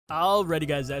Alrighty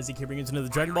guys, as he keep bringing us another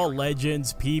Dragon Ball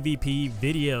Legends PvP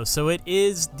video. So it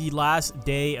is the last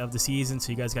day of the season, so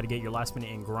you guys got to get your last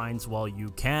minute in grinds while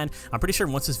you can. I'm pretty sure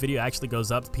once this video actually goes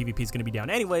up, the PvP is going to be down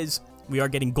anyways. We are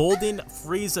getting Golden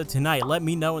Frieza tonight. Let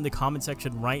me know in the comment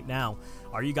section right now.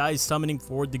 Are you guys summoning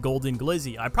for the Golden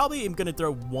Glizzy? I probably am going to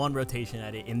throw one rotation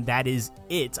at it, and that is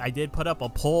it. I did put up a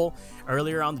poll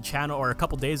earlier on the channel, or a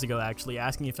couple days ago actually,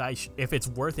 asking if it's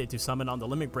worth it to summon on the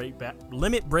Limit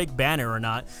Break banner or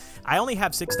not. I only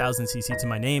have 6,000 CC to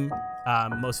my name.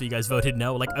 Most of you guys voted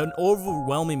no. Like an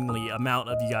overwhelmingly amount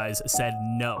of you guys said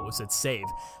no, said save.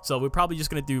 So we're probably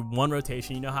just going to do one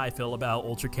rotation. You know how I feel about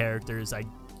Ultra characters.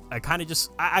 I kind of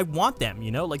just, I want them,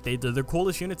 you know, like they're the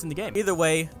coolest units in the game. Either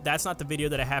way, that's not the video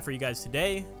that I have for you guys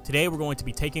today. Today, we're going to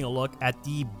be taking a look at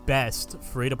the best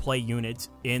free-to-play unit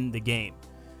in the game,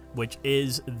 which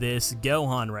is this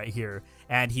Gohan right here.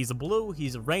 And he's a blue,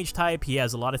 he's a range type, he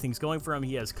has a lot of things going for him,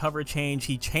 he has cover change,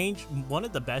 one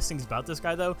of the best things about this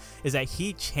guy though, is that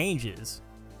he changes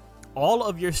all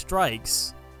of your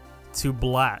strikes to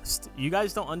blast. You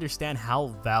guys don't understand how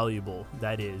valuable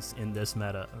that is in this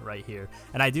meta right here.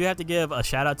 And I do have to give a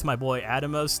shout out to my boy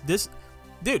Adamos. This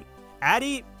dude,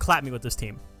 Addy clapped me with this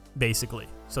team basically.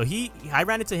 So I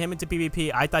ran into him into PvP.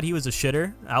 I thought he was a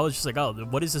shitter. I was just like, oh,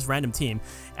 what is this random team?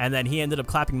 And then he ended up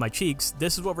clapping my cheeks.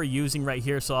 This is what we're using right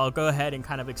here. So I'll go ahead and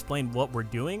kind of explain what we're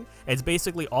doing. It's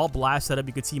basically all blast setup.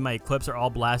 You can see my equips are all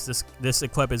blast. This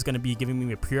equip is going to be giving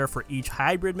me a pure for each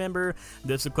hybrid member.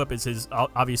 This equip is his,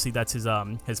 obviously that's his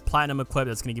platinum equip.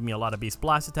 That's going to give me a lot of base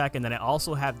blast attack. And then I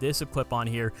also have this equip on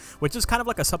here, which is kind of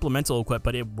like a supplemental equip,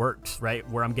 but it works, right?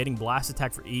 Where I'm getting blast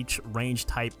attack for each range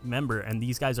type member. And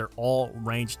these guys are all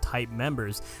range type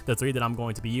members, the three that I'm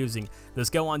going to be using. This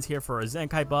Gohan's here for a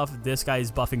Zenkai buff. This guy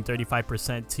is buffing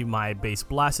 35% to my base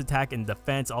blast attack and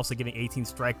defense, also giving 18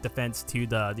 strike defense to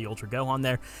the Ultra Gohan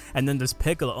there. And then this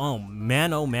Piccolo, oh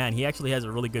man, he actually has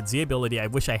a really good Z ability. I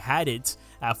wish I had it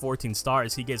at 14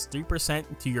 stars. He gets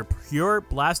 3% to your pure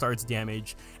blast arts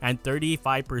damage and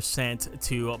 35%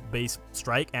 to base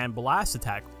strike and blast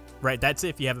attack. Right, that's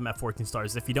if you have him at 14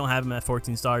 stars. If you don't have him at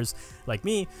 14 stars, like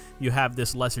me, you have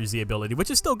this lesser Z ability,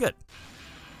 which is still good.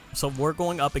 So we're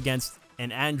going up against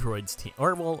an android's team.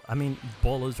 Or, well, I mean,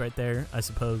 Bolo's right there, I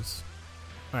suppose.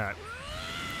 Alright.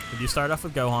 If you start off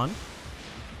with Gohan.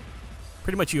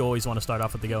 Pretty much you always want to start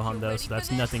off with the Gohan, though, so that's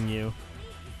nothing new.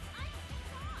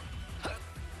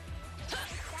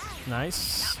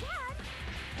 Nice.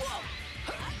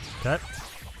 Okay.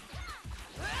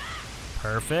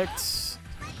 Perfect.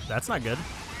 That's not good.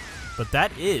 But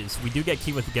that is, we do get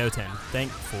Ki with the Goten,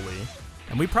 thankfully.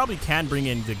 And we probably can bring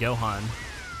in the Gohan.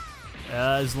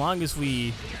 As long as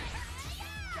we...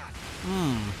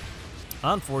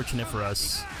 Unfortunate for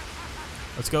us.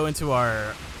 Let's go into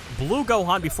our blue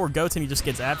Gohan before Goten, he just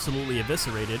gets absolutely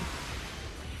eviscerated.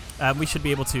 We should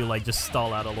be able to, like, just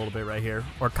stall out a little bit right here.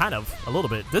 Or kind of, a little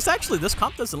bit. This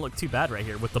comp doesn't look too bad right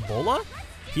here. With the Bola,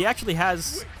 he actually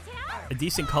has a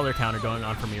decent color counter going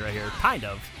on for me right here. Kind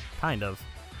of.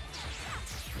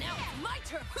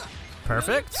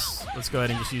 Perfect. Let's go ahead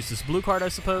and just use this blue card, I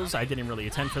suppose. I didn't really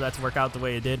intend for that to work out the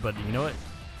way it did, but you know what?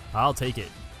 I'll take it.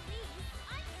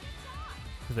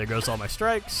 There goes all my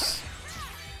strikes.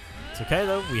 It's okay,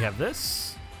 though. We have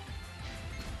this.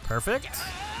 Perfect.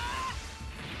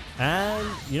 And,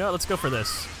 you know what? Let's go for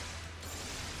this.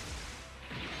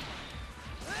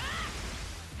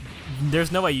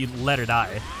 There's no way you let her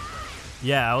die.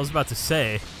 Yeah, I was about to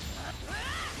say.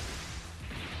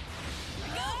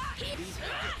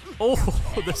 Oh,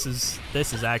 this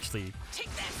is actually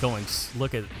going.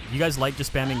 Look at, you guys like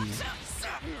just spamming.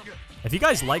 If you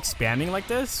guys like spamming like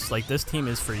this team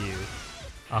is for you,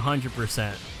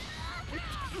 100%.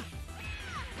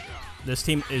 This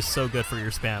team is so good for your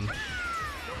spam.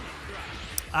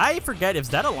 I forget, is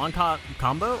that a long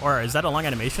combo or is that a long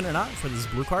animation or not for this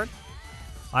blue card?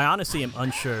 I honestly am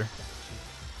unsure.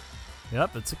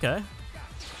 Yep, it's okay.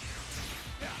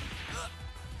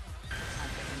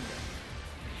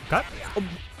 Okay.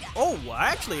 Oh,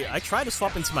 actually, I tried to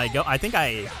swap into my Go. I think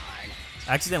I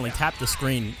accidentally tapped the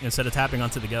screen instead of tapping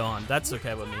onto the Gohan. That's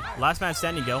okay with me. Last man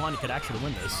standing Gohan, he could actually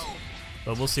win this.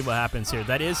 But we'll see what happens here.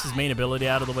 That is his main ability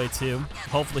out of the way, too.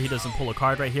 Hopefully he doesn't pull a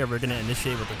card right here. We're going to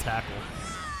initiate with a tackle.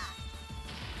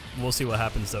 We'll see what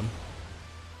happens, though.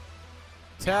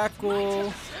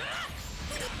 Tackle.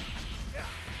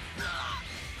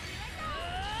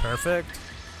 Perfect.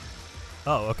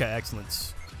 Oh, okay,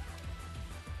 excellent.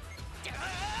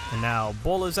 And now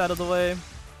Bola's out of the way.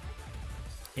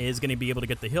 Is going to be able to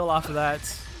get the heal off of that.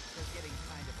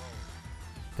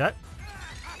 Okay.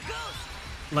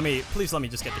 Please let me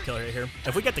just get the kill right here.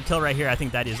 If we get the kill right here, I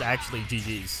think that is actually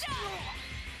GG's.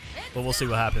 but we'll see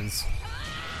what happens.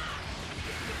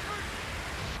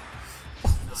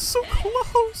 Oh, so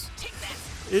close.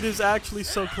 It is actually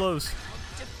so close.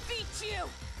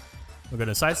 We're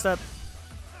gonna sidestep.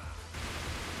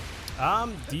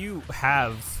 Do you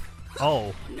have...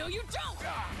 Oh. No, you don't.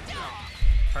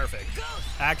 Perfect.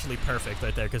 Actually perfect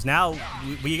right there, because now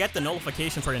we get the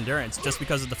nullification for endurance just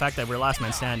because of the fact that we're last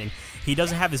man standing. He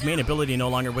doesn't have his main ability no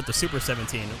longer with the Super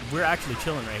 17. We're actually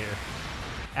chilling right here.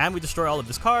 And we destroy all of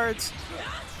his cards.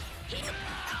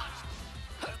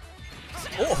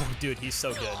 Oh, dude, he's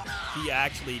so good. He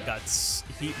actually got...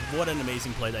 what an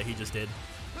amazing play that he just did.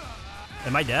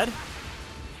 Am I dead?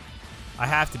 I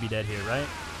have to be dead here, right?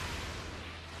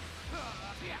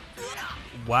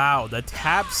 Wow, the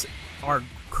taps are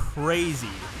crazy.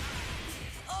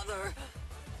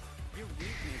 Your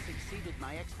weakness exceeded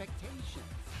my expectations.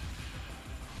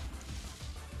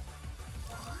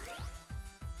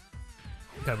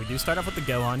 Okay, we do start off with the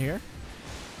Gohan here.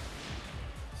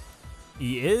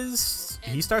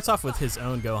 He starts off with his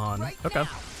own Gohan. Okay.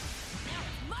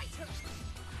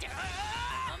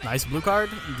 Nice blue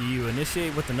card. Do you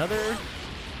initiate with another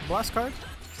blast card?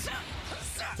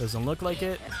 Doesn't look like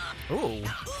it. Ooh.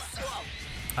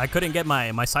 I couldn't get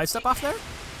my sidestep off there?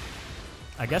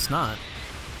 I guess not.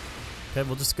 Okay,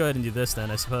 we'll just go ahead and do this then,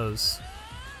 I suppose.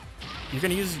 You're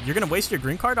gonna waste your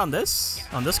green card on this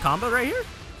combo right here?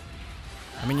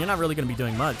 I mean, you're not really gonna be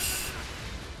doing much.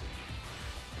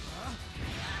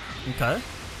 Okay. I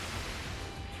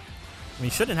mean, you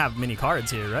shouldn't have many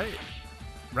cards here, right?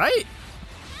 Right?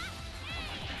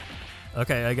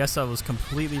 Okay, I guess I was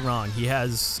completely wrong. He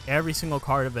has every single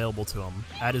card available to him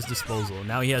at his disposal.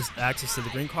 Now he has access to the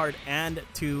green card and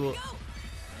to...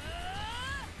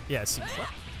 Yeah, see, what?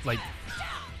 Like...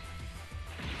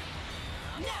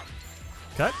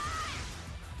 Okay.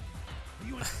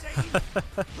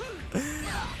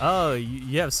 Oh,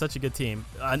 you have such a good team.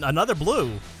 Another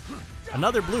blue.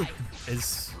 Another blue.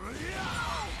 Is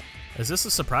this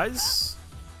a surprise?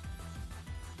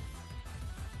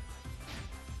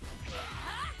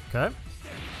 Okay.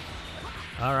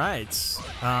 All right.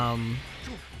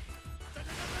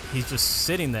 He's just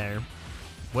sitting there,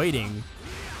 waiting,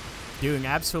 doing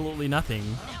absolutely nothing.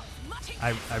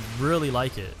 I really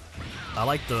like it. I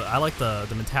like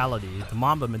the mentality, the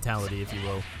Mamba mentality, if you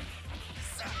will.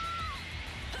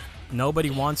 Nobody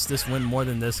wants this win more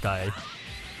than this guy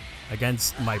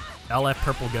against my LF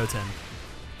Purple Goten.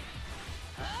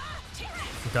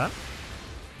 Okay.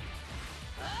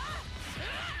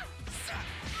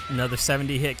 Another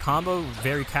 70 hit combo,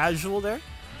 very casual there.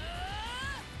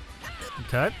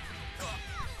 Okay.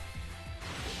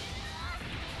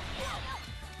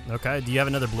 Okay, do you have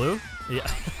another blue? Yeah,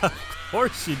 of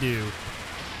course you do.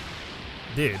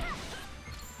 Dude.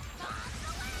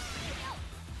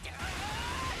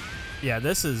 Yeah,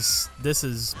 this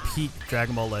is peak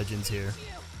Dragon Ball Legends here.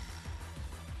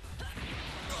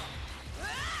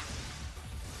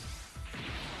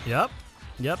 Yep.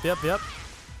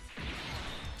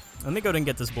 Let me go ahead and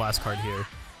get this blast card here.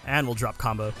 And we'll drop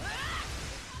combo.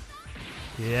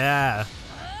 Yeah.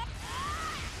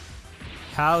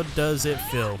 How does it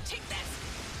feel?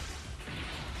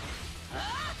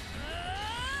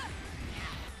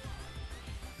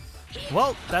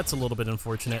 Well, that's a little bit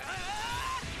unfortunate.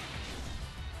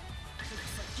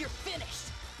 You're finished.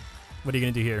 What are you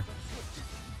gonna do here?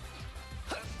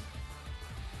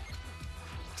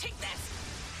 Take this.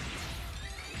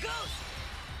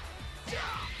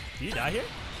 Do you die here?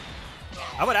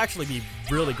 I would actually be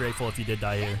really grateful if you did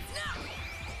die here.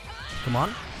 Come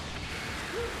on.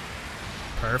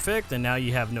 Perfect, and now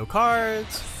you have no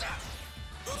cards.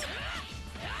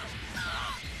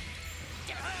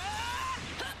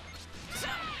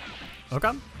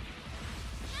 Okay.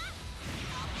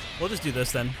 We'll just do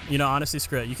this then. You know, honestly,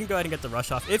 screw it. You can go ahead and get the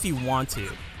rush off if you want to.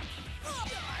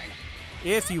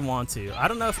 If you want to. I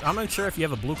don't know if... I'm unsure if you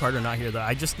have a blue card or not here, though.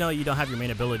 I just know you don't have your main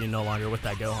ability no longer with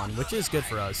that Gohan, which is good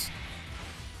for us.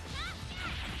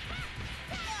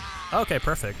 Okay,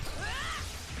 perfect.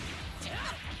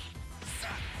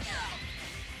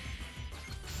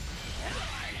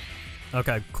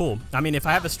 Okay, cool. I mean, if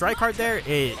I have a strike card there,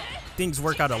 things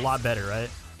work out a lot better, right?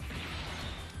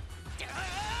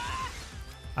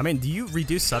 I mean, do you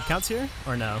reduce sub counts here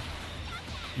or no?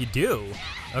 You do?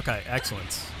 Okay,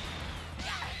 excellent.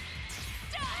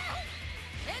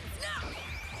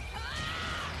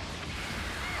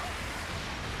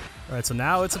 Alright, so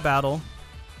now it's a battle.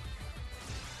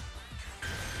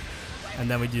 And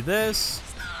then we do this.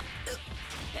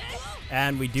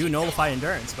 And we do nullify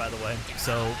endurance, by the way.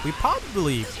 So we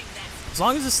probably, as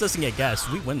long as this doesn't get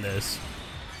guessed, we win this.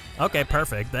 Okay,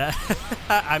 perfect. That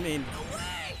I mean,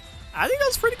 I think that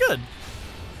was pretty good.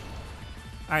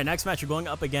 All right, next match, you're going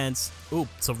up against, ooh,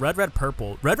 so red, red,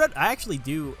 purple. Red, red, I actually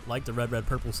do like the red, red,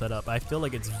 purple setup. I feel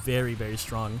like it's very, very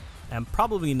strong and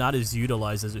probably not as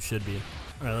utilized as it should be.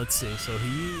 All right, let's see. So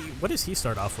what does he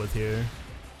start off with here?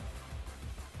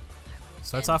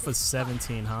 Starts off with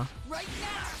 17, huh?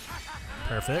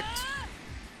 Perfect.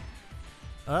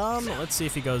 Let's see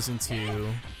if he goes into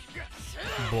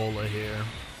Bola here.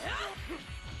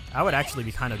 I would actually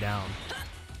be kind of down.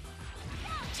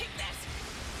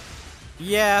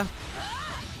 Yeah,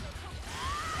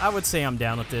 I would say I'm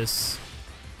down with this.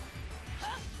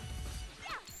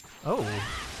 Oh,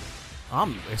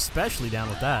 I'm especially down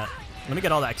with that. Let me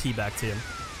get all that ki back to him.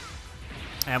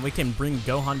 And we can bring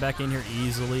Gohan back in here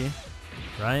easily,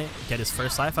 right? Get his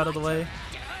first life out of the way.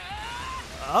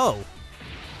 Oh.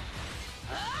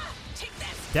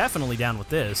 Definitely down with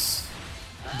this.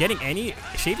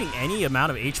 Shaving any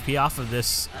amount of HP off of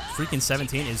this freaking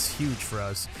 17 is huge for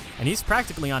us. And he's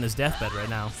practically on his deathbed right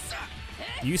now.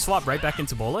 Do you swap right back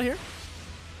into Bola here?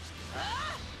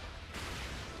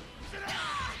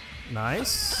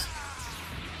 Nice.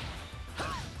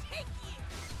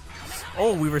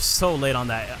 Oh, we were so late on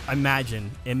that.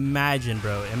 Imagine,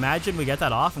 bro. Imagine we get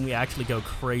that off and we actually go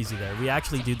crazy there. We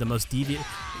actually do the most deviant.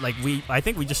 Like, I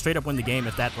think we just straight up win the game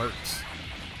if that works.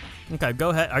 Okay, go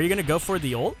ahead. Are you going to go for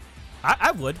the ult?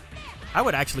 I would. I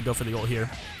would actually go for the ult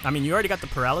here. I mean, you already got the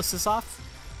paralysis off.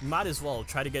 You might as well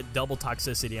try to get double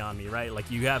toxicity on me, right? Like,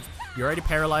 you're already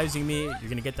paralyzing me. You're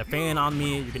going to get the fan on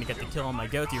me. You're going to get the kill on my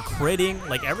goat. You're critting.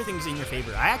 Like, everything's in your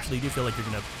favor. I actually do feel like you're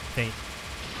going to faint.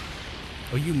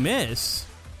 Oh, you miss?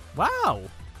 Wow.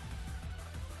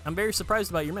 I'm very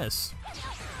surprised about your miss.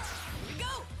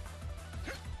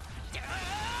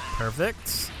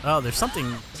 Perfect. Oh, there's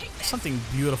something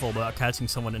beautiful about catching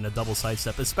someone in a double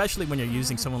sidestep, especially when you're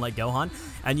using someone like Gohan,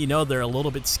 and you know they're a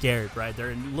little bit scared, right?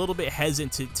 They're a little bit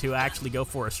hesitant to actually go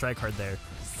for a strike card there.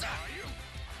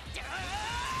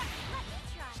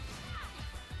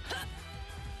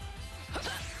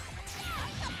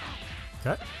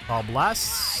 Okay, all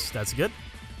blasts. That's good.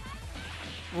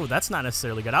 Ooh, that's not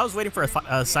necessarily good. I was waiting for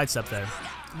a sidestep there.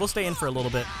 We'll stay in for a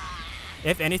little bit.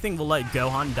 If anything, we'll let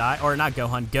Gohan die, or not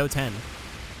Gohan, Goten.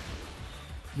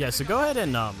 Yeah, so go ahead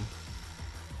and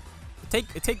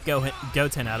take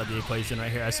Goten out of the equation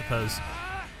right here, I suppose.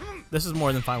 This is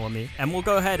more than fine with me. And we'll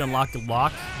go ahead and lock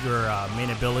your main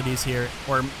abilities here,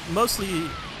 or mostly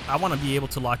I want to be able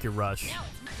to lock your rush.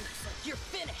 You're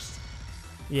finished.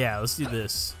 Yeah, let's do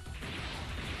this.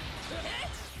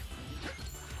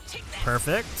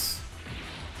 Perfect.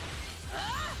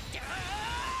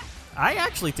 I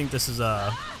actually think this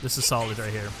is solid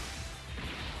right here.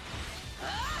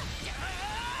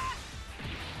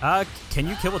 Can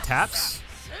you kill with taps?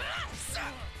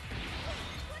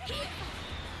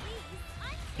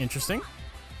 Interesting.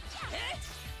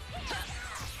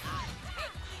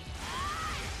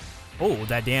 Oh,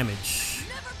 that damage.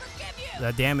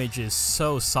 That damage is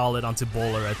so solid onto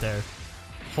Bola right there.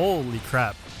 Holy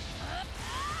crap.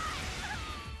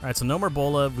 Alright, so no more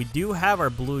Bola. We do have our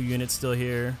blue unit still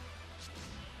here.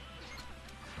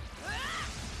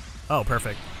 Oh,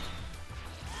 perfect.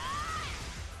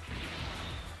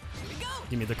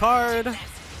 Give me the card. Let's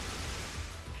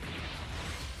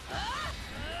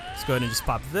go ahead and just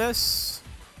pop this.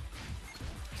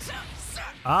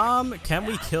 Can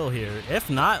we kill here? If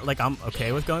not, like, I'm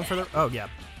okay with going for the... Oh, yeah.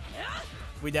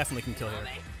 We definitely can kill here.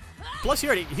 Plus, he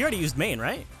already used main,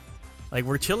 right? Like,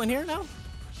 we're chilling here now?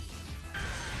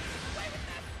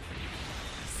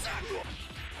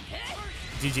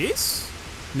 GG's?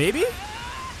 Maybe?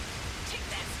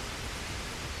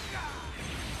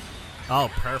 Oh,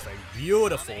 perfect.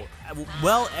 Beautiful.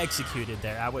 Well executed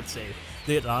there, I would say.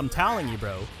 Dude, I'm telling you,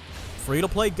 bro.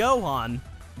 Free-to-play Gohan.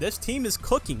 This team is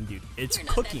cooking, dude. It's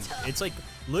cooking. It's like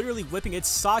literally whipping. It's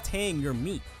sauteing your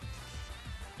meat.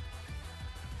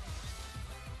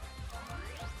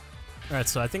 Alright,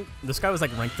 so I think this guy was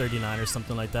like rank 39 or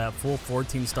something like that. Full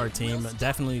 14-star team.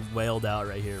 Definitely wailed out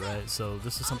right here, right? So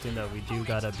this is something that we do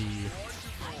gotta be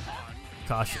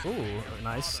cautious. Ooh,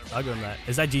 nice. I'll go on that.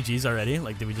 Is that GG's already?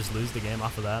 Like, did we just lose the game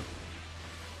off of that?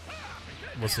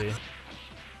 We'll see.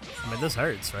 I mean, this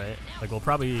hurts, right? Like, we'll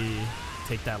probably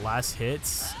take that last hit,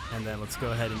 and then let's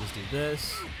go ahead and just do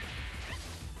this.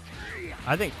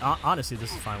 I think, honestly,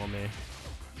 this is fine with me.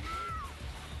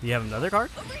 Do you have another card?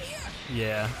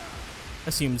 Yeah.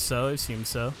 Assumed so, assumed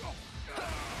so.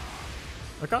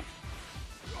 Okay.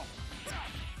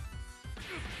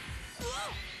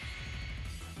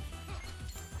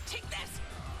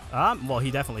 Well,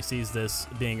 he definitely sees this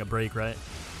being a break, right?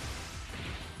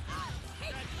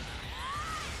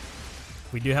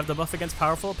 We do have the buff against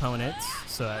powerful opponents,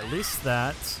 so at least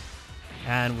that.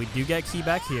 And we do get ki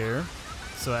back here,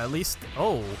 so at least...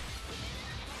 Oh!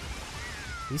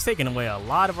 He's taking away a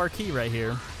lot of our ki right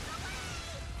here.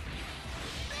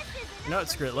 You know what,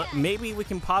 screw it. Maybe we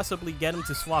can possibly get him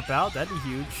to swap out. That'd be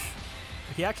huge.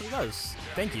 He actually does.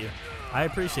 Thank you. I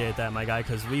appreciate that, my guy,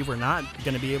 because we were not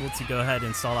going to be able to go ahead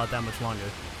and stall out that much longer.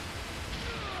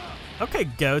 Okay,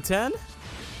 Goten.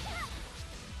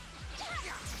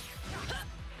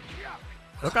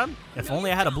 Okay. If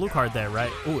only I had a blue card there,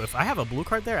 right? Ooh, if I have a blue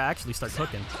card there, I actually start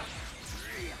cooking.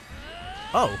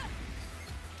 Oh.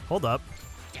 Hold up.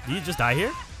 Did you just die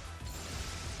here?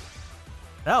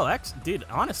 Oh, dude,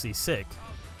 honestly, sick.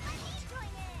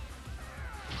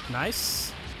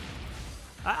 Nice.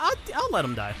 I'll let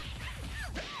him die.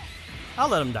 I'll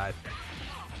let him die.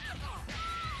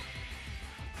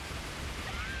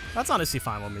 That's honestly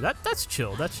fine with me. That's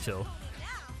chill. That's chill.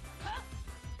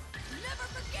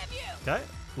 Okay,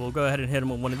 we'll go ahead and hit him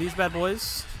with one of these bad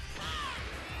boys.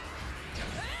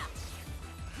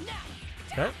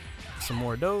 Okay, some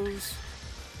more of those.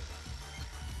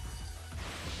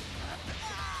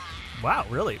 Wow,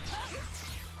 really?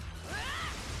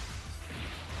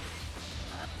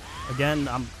 Again,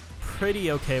 I'm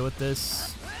pretty okay with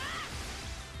this.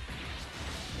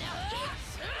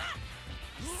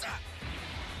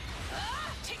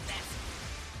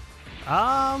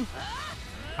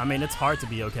 I mean, it's hard to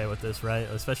be okay with this, right?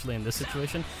 Especially in this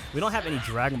situation. We don't have any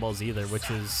Dragon Balls either, which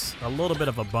is a little bit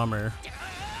of a bummer.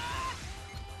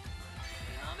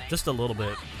 Just a little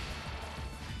bit.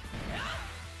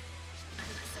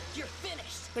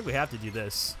 I think we have to do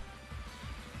this.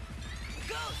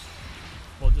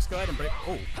 We'll just go ahead and break...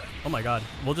 Oh my god.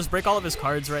 We'll just break all of his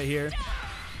cards right here.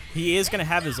 He is going to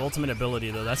have his ultimate ability,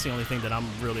 though. That's the only thing that I'm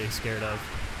really scared of.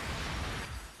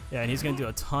 Yeah, and he's going to do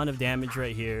a ton of damage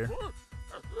right here.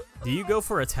 Do you go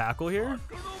for a tackle here?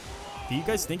 Do you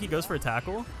guys think he goes for a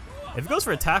tackle? If he goes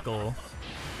for a tackle...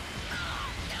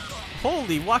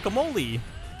 Holy guacamole!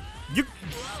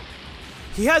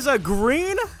 He has a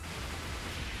green?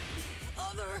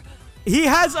 He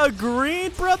has a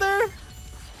green, brother?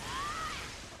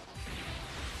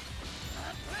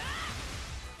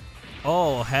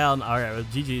 Oh, hell no. Alright, well,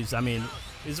 GG's. I mean,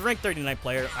 he's a ranked 39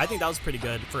 player. I think that was pretty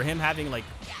good. For him having, like...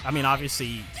 I mean,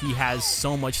 obviously, he has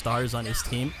so much stars on his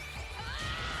team.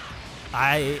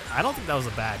 I don't think that was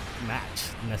a bad match,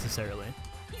 necessarily.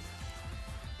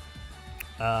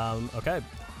 Okay.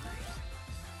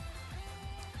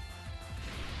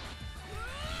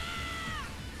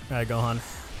 Alright, Gohan.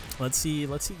 Let's see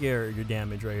your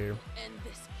damage right here. End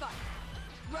this fight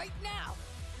right now.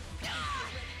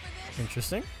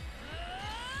 Interesting.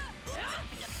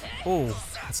 Oh,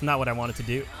 that's not what I wanted to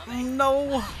do.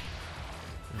 No.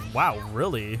 Wow,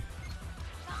 really?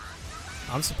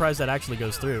 I'm surprised that actually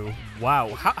goes through. Wow,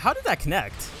 how did that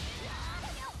connect?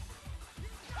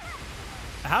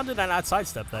 How did I not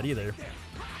sidestep that either?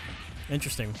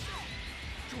 Interesting.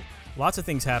 Lots of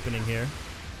things happening here.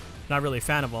 Not really a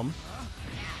fan of them.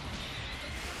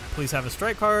 Please have a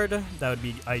strike card. That would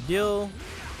be ideal.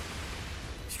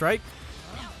 Strike.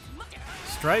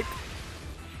 Strike.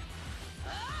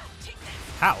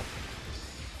 How?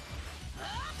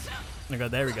 Okay,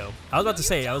 there we go. I was about to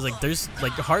say, I was like, there's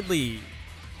like hardly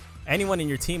anyone in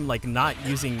your team like not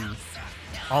using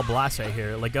all blast right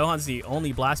here. Like Gohan's the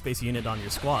only blast based unit on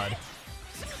your squad.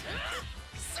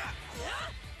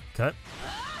 Cut.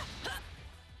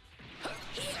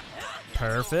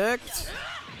 Perfect.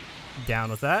 Down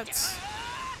with that.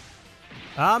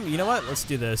 You know what? Let's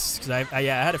do this because I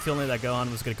had a feeling that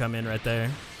Gohan was gonna come in right there.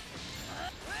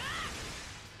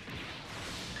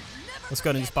 Let's go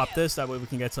ahead and just pop this. That way we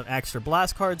can get some extra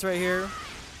blast cards right here.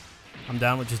 I'm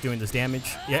down with just doing this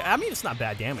damage. Yeah, I mean, it's not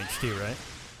bad damage too, right?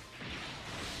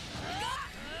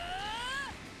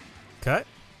 Cut.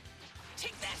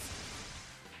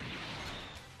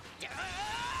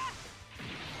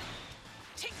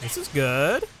 This is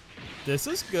good. This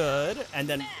is good. And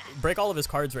then break all of his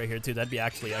cards right here too. That'd be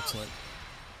actually excellent.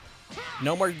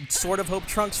 No more Sword of Hope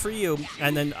Trunks for you.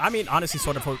 And then, I mean, honestly,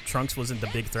 Sword of Hope Trunks wasn't the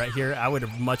big threat here. I would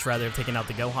have much rather have taken out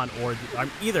the Gohan or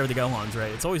either of the Gohans,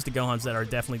 right? It's always the Gohans that are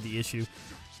definitely the issue.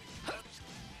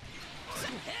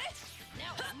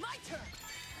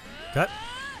 Cut.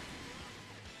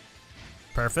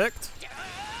 Perfect.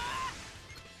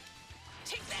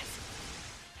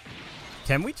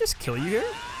 Can we just kill you here?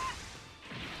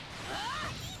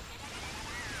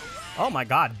 Oh my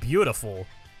god, beautiful.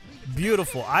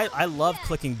 Beautiful. I love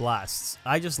clicking blasts.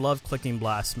 I just love clicking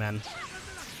blasts, man.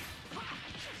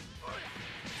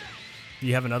 Do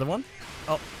you have another one?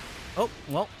 Oh,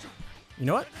 well, you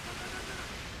know what?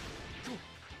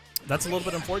 That's a little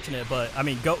bit unfortunate, but I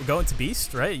mean, go into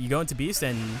Beast, right? You go into Beast,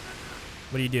 and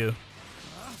what do?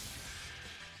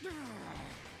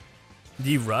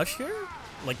 Do you rush here?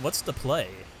 Like, what's the play?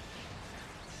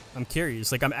 I'm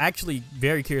curious. Like, I'm actually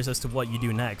very curious as to what you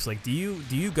do next. Like, do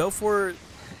you go for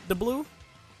the blue?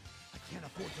 I can't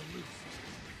afford to lose.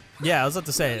 Yeah, I was about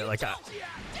to say, like,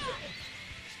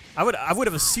 I would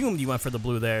have assumed you went for the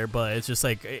blue there, but it's just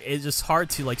like it's just hard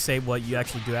to like say what you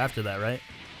actually do after that, right?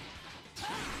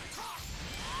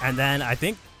 And then I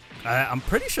think I'm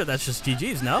pretty sure that's just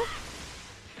GG's, no?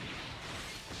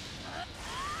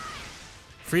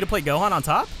 Free to play Gohan on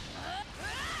top?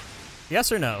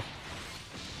 Yes or no?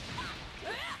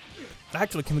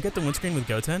 Actually, can we get the windscreen with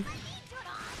Goten?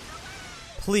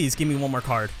 Please give me one more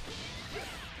card.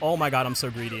 Oh my god, I'm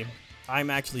so greedy. I'm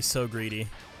actually so greedy.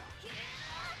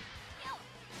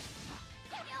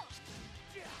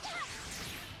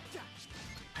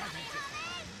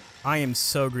 I am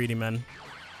so greedy, man.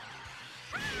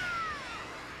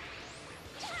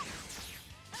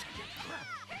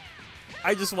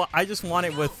 I just want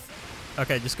it with.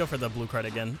 Okay, just go for the blue card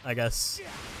again, I guess.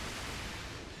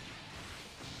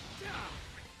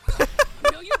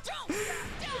 No, you don't.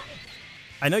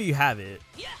 I know you have it.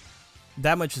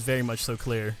 That much is very much so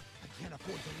clear. I can't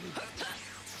afford to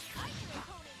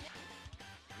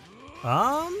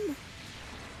lose.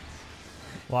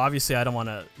 Well, obviously I don't want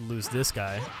to lose this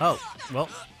guy. Oh, well,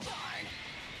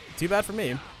 too bad for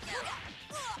me.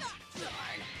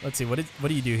 Let's see, what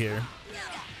do you do here?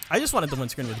 I just wanted the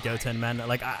windscreen with Goten, man.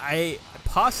 Like, I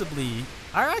possibly...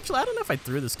 Actually, I don't know if I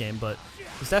threw this game, but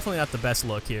it's definitely not the best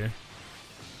look here.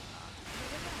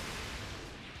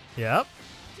 Yep.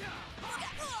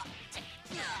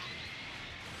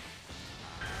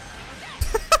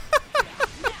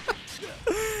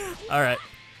 All right.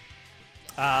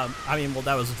 I mean, well,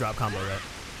 that was a drop combo, right?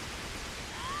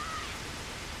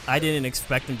 I didn't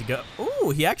expect him to go... Ooh,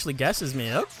 he actually guesses me.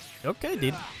 Oh, okay,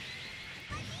 dude.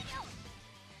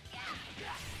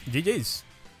 GG's.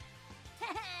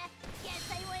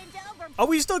 Oh,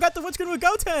 we still got the windscreen with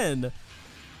Goten!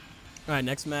 Alright,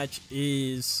 next match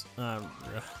is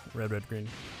red, green.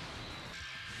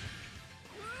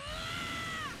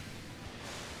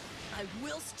 I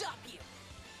will stop you.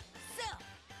 Cell,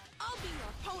 I'll be your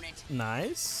opponent.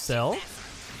 Nice. Cell.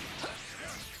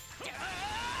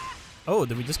 Oh,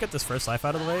 did we just get this first life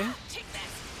out of the way?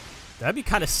 That'd be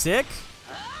kind of sick.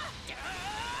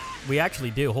 We actually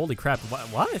do. Holy crap.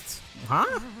 What?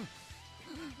 Huh?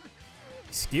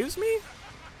 Excuse me?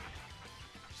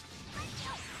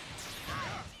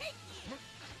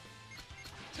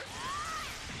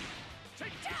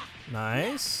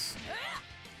 Nice.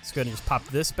 Let's go ahead and just pop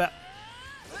this back.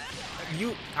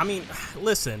 I mean,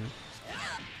 listen.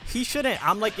 He shouldn't.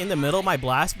 I'm like in the middle of my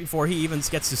blast before he even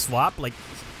gets to swap. Like,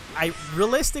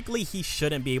 realistically, he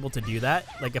shouldn't be able to do that.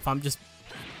 Like, if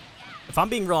I'm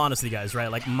being real honest with you guys,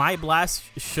 right? Like, my blast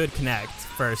should connect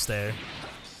first there.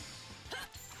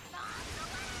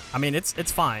 I mean,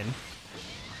 it's fine.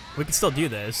 We can still do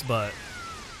this, but...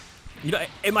 You know,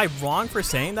 am I wrong for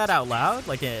saying that out loud?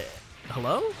 Like,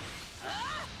 hello?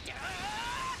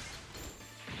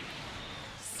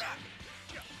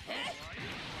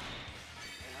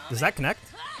 Does that connect?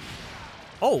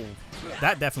 Oh,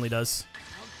 that definitely does.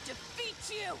 I'll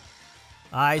defeat you.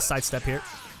 I sidestep here.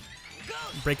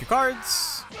 Break your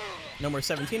cards. No more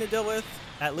 17 to deal with,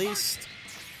 at least.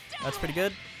 That's pretty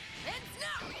good.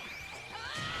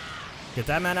 Get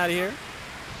that man out of here.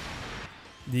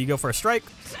 Do you go for a strike?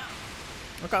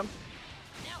 Okay.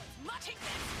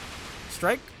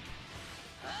 Strike.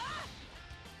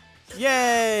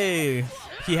 Yay!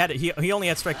 He had it. He only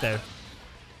had strike there.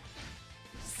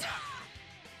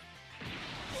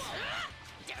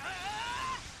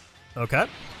 Okay.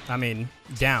 I mean,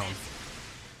 down.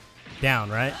 Down,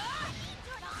 right?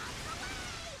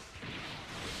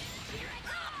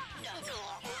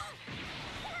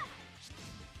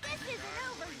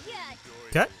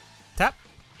 Okay. Tap.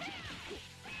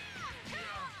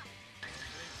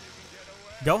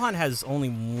 Gohan has only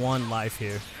one life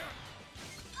here.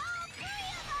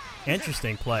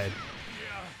 Interesting play.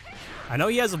 I know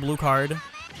he has a blue card,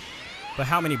 but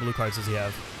how many blue cards does he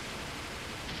have?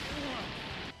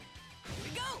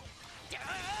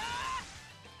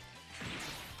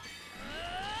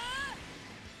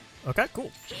 Okay,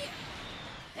 cool.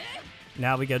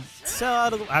 Now we get Cell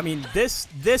out of the... I mean, this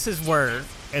is where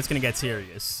it's gonna get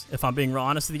serious. If I'm being real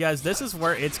honest with you guys, this is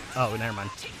where it's... Oh, never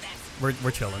mind.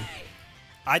 We're chilling.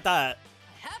 I thought...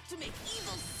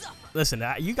 Listen,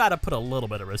 you gotta put a little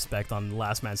bit of respect on the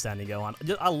last man standing Gohan.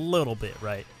 Just a little bit,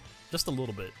 right? Just a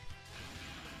little bit.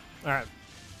 Alright.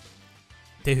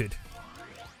 Dude.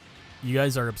 You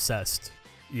guys are obsessed.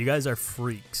 You guys are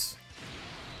freaks.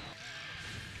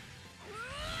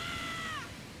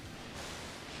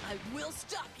 I will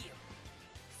stop you.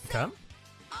 Okay.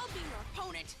 I'll be your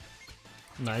opponent.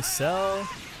 Nice sell.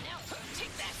 Now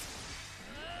take this.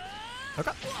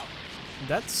 Okay.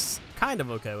 That's kind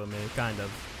of okay with me. Kind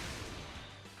of.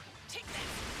 Take this.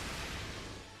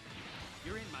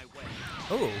 You're in my way.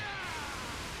 Oh.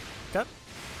 Okay.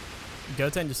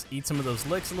 Goten just eat some of those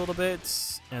licks a little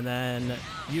bit, and then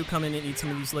you come in and eat some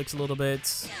of these licks a little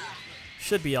bit.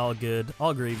 Should be all good.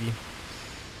 All gravy.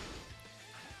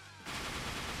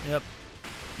 Yep.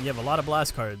 You have a lot of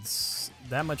blast cards.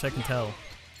 That much I can tell.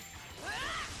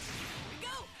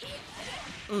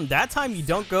 That time you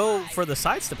don't go for the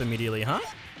sidestep immediately, huh?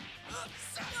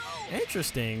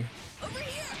 Interesting. Over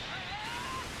here.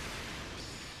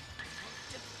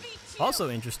 Also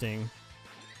interesting.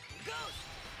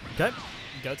 Okay.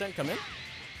 Goten, come in.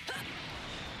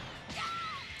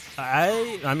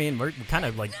 I mean, we're kind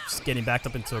of like just getting backed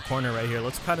up into a corner right here.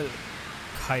 Let's kind of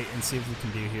kite and see what we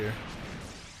can do here.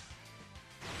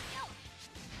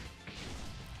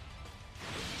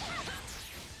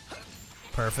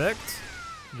 Perfect.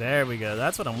 There we go.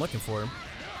 That's what I'm looking for.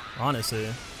 Honestly.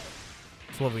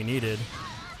 That's what we needed.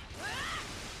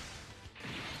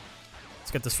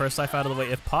 Let's get this first life out of the way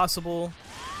if possible.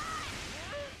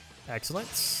 Excellent.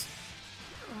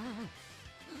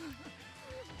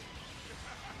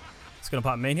 It's gonna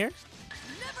pop main here.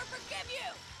 Never forgive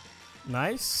you.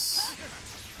 Nice.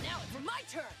 Now it's my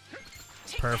turn.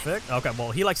 Perfect. Okay,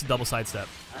 well, he likes to double sidestep.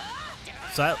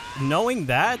 So knowing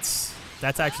that,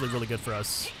 that's actually really good for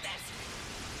us.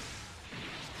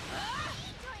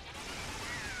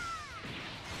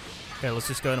 Okay, let's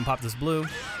just go ahead and pop this blue.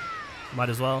 Might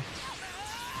as well.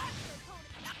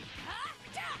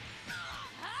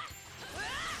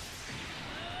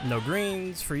 No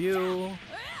greens for you.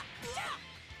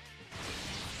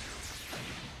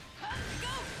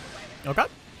 Okay.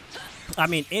 I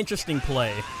mean, interesting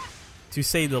play, to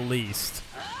say the least.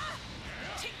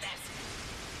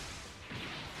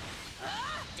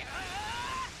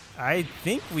 I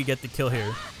think we get the kill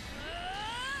here.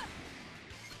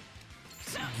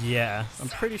 Yeah, I'm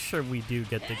pretty sure we do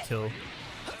get the kill.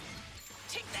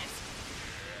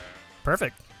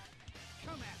 Perfect.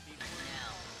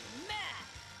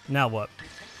 Now what?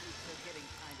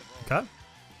 Okay.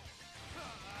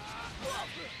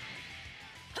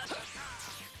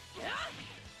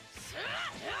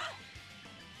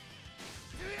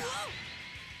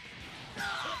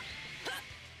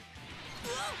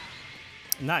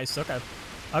 Nice, okay.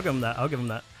 I'll give him that. I'll give him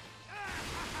that.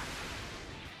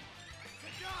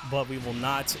 But we will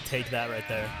not take that right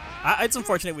there. It's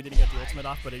unfortunate we didn't get the ultimate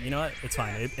off, but you know what? It's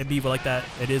fine. It'd be like that.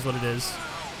 It is what it is.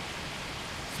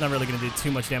 It's not really going to do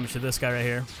too much damage to this guy right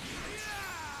here.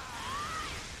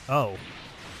 Oh.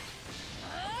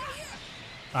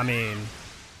 I mean,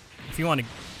 if you want to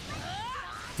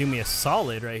do me a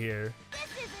solid right here,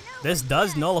 this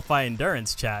does nullify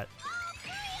endurance, chat.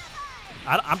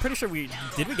 I'm pretty sure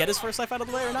did we get his first life out of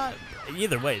the way or not?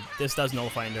 Either way, this does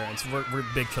nullify endurance. We're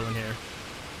big chilling here.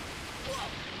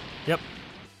 Yep.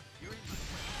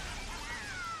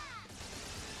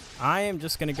 I am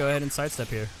just going to go ahead and sidestep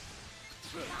here.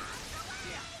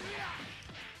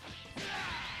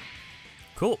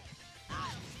 Cool.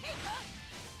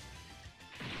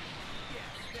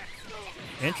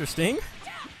 Interesting.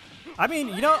 I mean,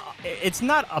 you know, it's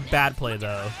not a bad play,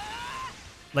 though.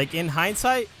 Like, in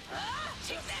hindsight,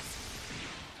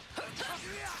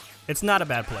 it's not a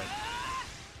bad play.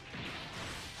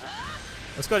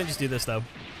 Let's go ahead and just do this, though.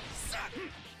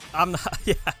 I'm not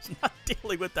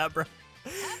dealing with that, bro.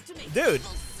 Dude,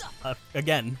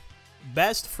 again,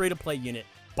 best free-to-play unit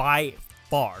by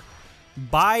far.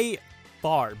 By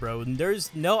far, bro. There's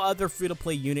no other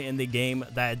free-to-play unit in the game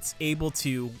that's able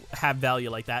to have value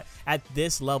like that at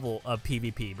this level of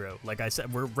PvP, bro. Like I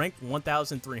said, we're ranked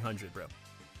 1,300, bro.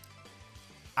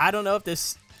 I don't know if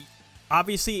this...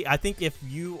 Obviously, I think if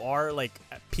you are, like,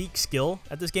 at peak skill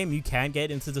at this game, you can get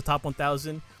into the top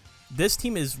 1,000. This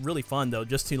team is really fun, though,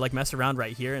 just to, like, mess around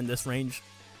right here in this range.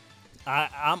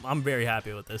 I'm very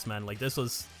happy with this, man. Like, this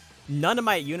was... None of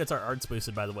my units are arts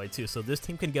boosted, by the way, too. So this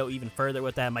team can go even further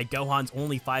with that. My Gohan's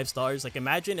only 5 stars. Like,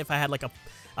 imagine if I had, like,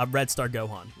 a red star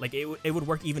Gohan. Like, it would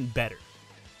work even better.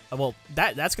 Well,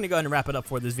 that's going to go ahead and wrap it up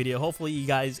for this video. Hopefully, you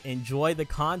guys enjoy the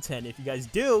content. If you guys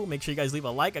do, make sure you guys leave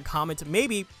a like, a comment,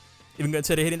 maybe even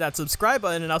consider hitting that subscribe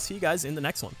button, and I'll see you guys in the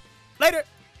next one. Later!